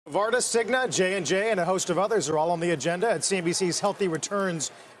Varda, Cigna, J&J, and a host of others are all on the agenda at CNBC's Healthy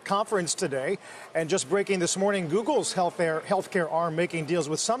Returns conference today. And just breaking this morning, Google's healthcare arm making deals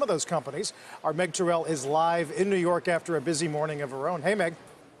with some of those companies. Our Meg Tirrell is live in New York after a busy morning of her own. Hey, Meg.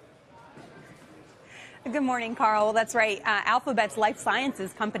 Good morning, Carl. Well, that's right. Alphabet's life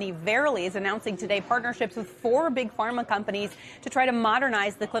sciences company Verily is announcing today partnerships with 4 big pharma companies to try to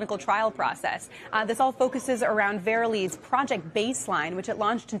modernize the clinical trial process. This all focuses around Verily's Project Baseline, which it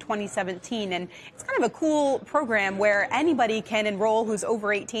launched in 2017. And it's kind of a cool program where anybody can enroll who's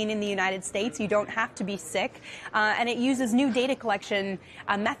over 18 in the United States. You don't have to be sick. And it uses new data collection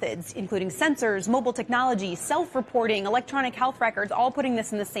methods, including sensors, mobile technology, self-reporting, electronic health records, all putting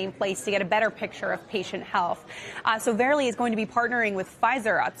this in the same place to get a better picture of patient health. So Verily is going to be partnering with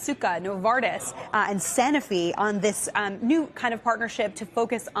Pfizer, Otsuka, Novartis, and Sanofi on this new kind of partnership to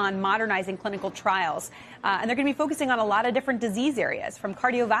focus on modernizing clinical trials. And they're going to be focusing on a lot of different disease areas, from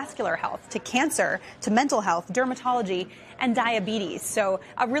cardiovascular health to cancer to mental health, dermatology, and diabetes. So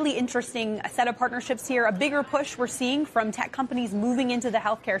a really interesting set of partnerships here, a bigger push we're seeing from tech companies moving into the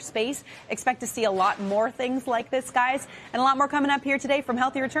healthcare space. Expect to see a lot more things like this, guys, and a lot more coming up here today from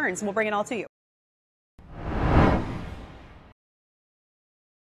Healthy Returns. We'll bring it all to you.